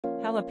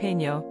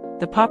Jalapeno,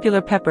 the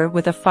popular pepper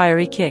with a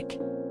fiery kick.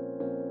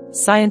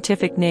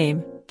 Scientific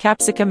name,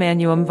 Capsicum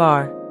annuum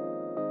var.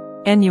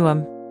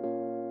 Annuum.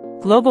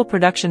 Global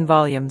production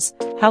volumes.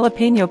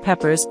 Jalapeno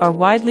peppers are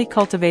widely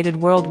cultivated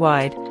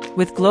worldwide,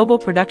 with global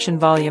production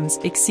volumes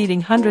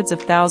exceeding hundreds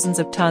of thousands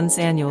of tons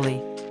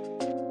annually.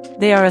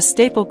 They are a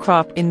staple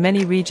crop in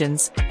many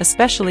regions,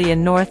 especially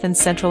in North and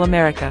Central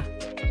America.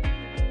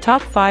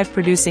 Top 5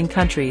 producing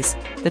countries.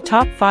 The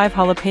top 5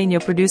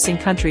 jalapeno producing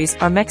countries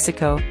are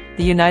Mexico,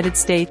 the United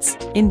States,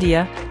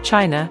 India,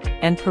 China,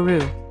 and Peru.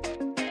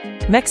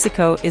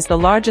 Mexico is the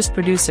largest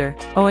producer,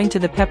 owing to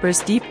the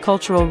pepper's deep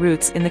cultural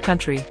roots in the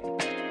country.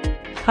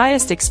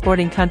 Highest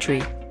exporting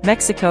country.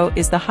 Mexico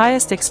is the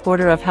highest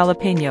exporter of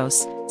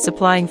jalapenos,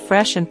 supplying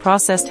fresh and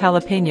processed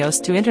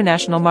jalapenos to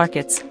international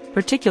markets,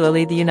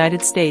 particularly the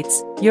United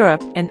States,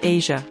 Europe, and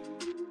Asia.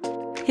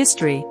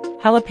 History.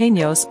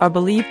 Jalapenos are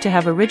believed to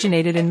have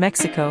originated in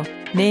Mexico,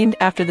 named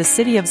after the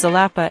city of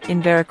Jalapa in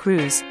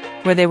Veracruz,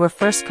 where they were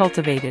first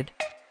cultivated.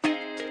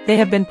 They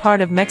have been part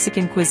of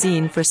Mexican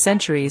cuisine for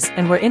centuries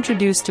and were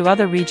introduced to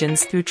other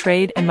regions through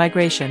trade and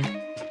migration.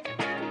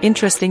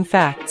 Interesting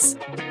facts.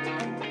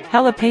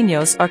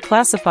 Jalapenos are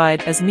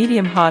classified as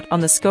medium hot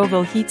on the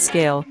Scoville heat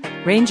scale,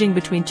 ranging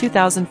between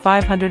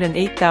 2,500 and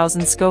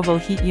 8,000 Scoville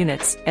heat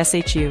units,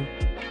 SHU.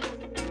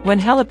 When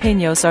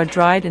jalapenos are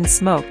dried and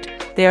smoked,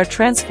 they are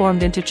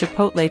transformed into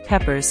chipotle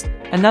peppers,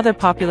 another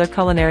popular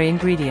culinary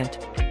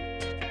ingredient.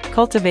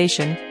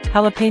 Cultivation.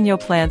 Jalapeno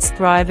plants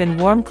thrive in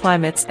warm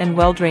climates and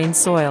well-drained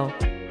soil.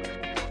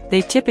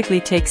 They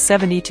typically take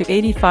 70 to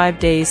 85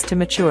 days to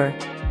mature.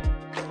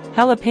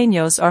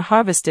 Jalapenos are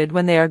harvested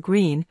when they are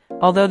green,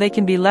 although they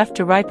can be left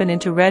to ripen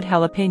into red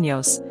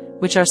jalapenos,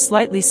 which are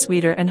slightly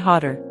sweeter and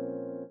hotter.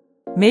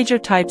 Major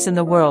types in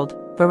the world.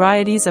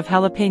 Varieties of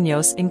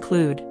jalapenos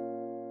include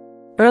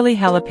early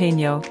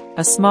jalapeno,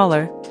 a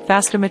smaller,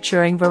 faster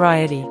maturing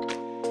variety.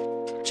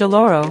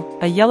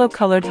 Jaloro, a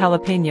yellow-colored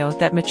jalapeno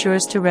that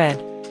matures to red.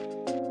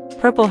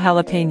 Purple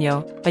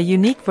jalapeno, a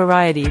unique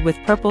variety with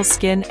purple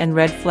skin and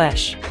red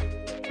flesh.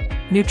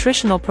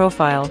 Nutritional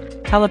profile.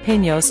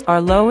 Jalapenos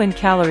are low in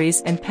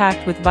calories and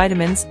packed with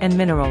vitamins and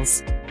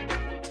minerals.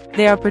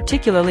 They are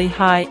particularly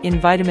high in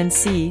vitamin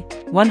C,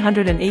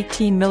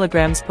 118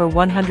 mg per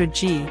 100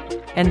 g,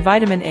 and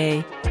vitamin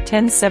A,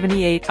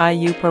 1078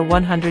 IU per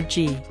 100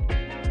 g.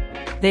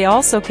 They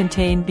also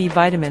contain B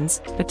vitamins,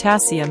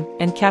 potassium,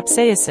 and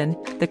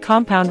capsaicin, the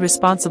compound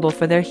responsible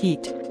for their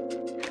heat.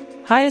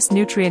 Highest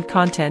nutrient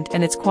content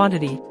and its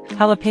quantity.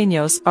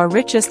 Jalapenos are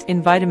richest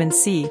in vitamin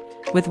C,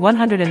 with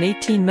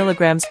 118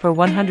 mg per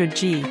 100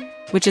 g,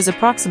 which is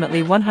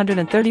approximately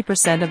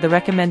 130% of the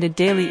recommended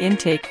daily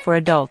intake for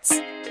adults.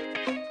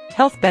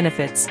 Health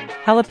benefits.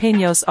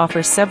 Jalapenos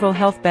offer several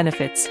health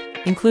benefits,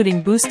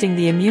 including boosting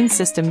the immune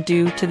system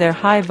due to their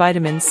high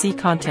vitamin C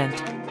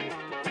content.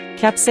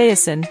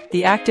 Capsaicin,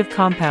 the active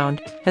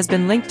compound, has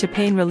been linked to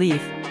pain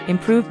relief,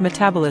 improved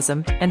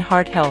metabolism, and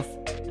heart health.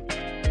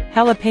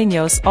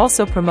 Jalapenos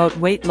also promote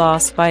weight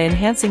loss by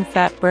enhancing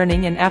fat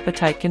burning and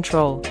appetite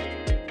control.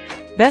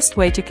 Best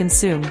way to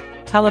consume.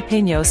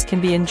 Jalapenos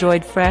can be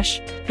enjoyed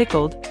fresh,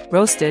 pickled,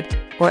 roasted,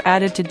 or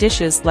added to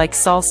dishes like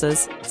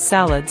salsas,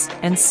 salads,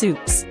 and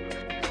soups.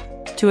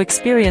 To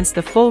experience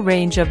the full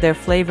range of their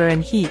flavor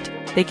and heat,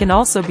 they can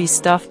also be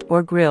stuffed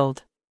or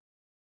grilled.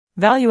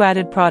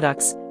 Value-added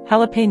products.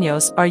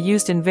 Jalapenos are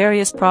used in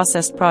various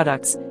processed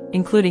products,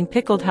 including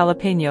pickled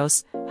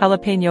jalapenos,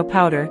 jalapeno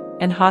powder,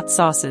 and hot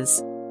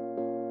sauces.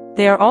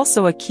 They are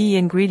also a key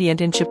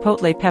ingredient in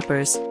chipotle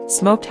peppers,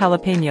 smoked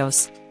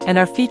jalapenos, and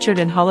are featured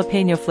in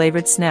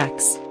jalapeno-flavored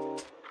snacks.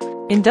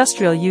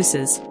 Industrial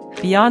uses.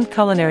 Beyond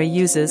culinary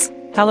uses,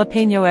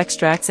 jalapeno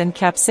extracts and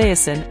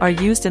capsaicin are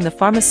used in the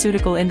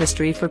pharmaceutical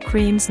industry for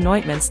creams and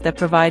ointments that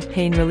provide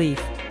pain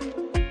relief.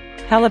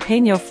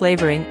 Jalapeno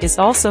flavoring is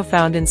also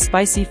found in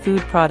spicy food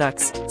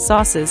products,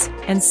 sauces,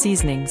 and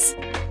seasonings.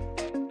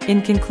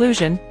 In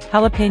conclusion,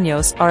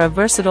 jalapenos are a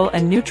versatile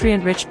and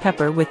nutrient-rich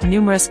pepper with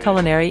numerous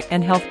culinary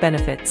and health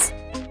benefits.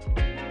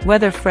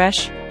 Whether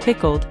fresh,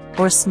 pickled,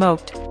 or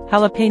smoked,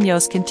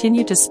 jalapenos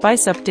continue to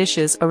spice up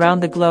dishes around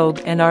the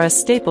globe and are a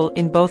staple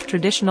in both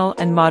traditional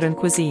and modern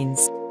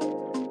cuisines.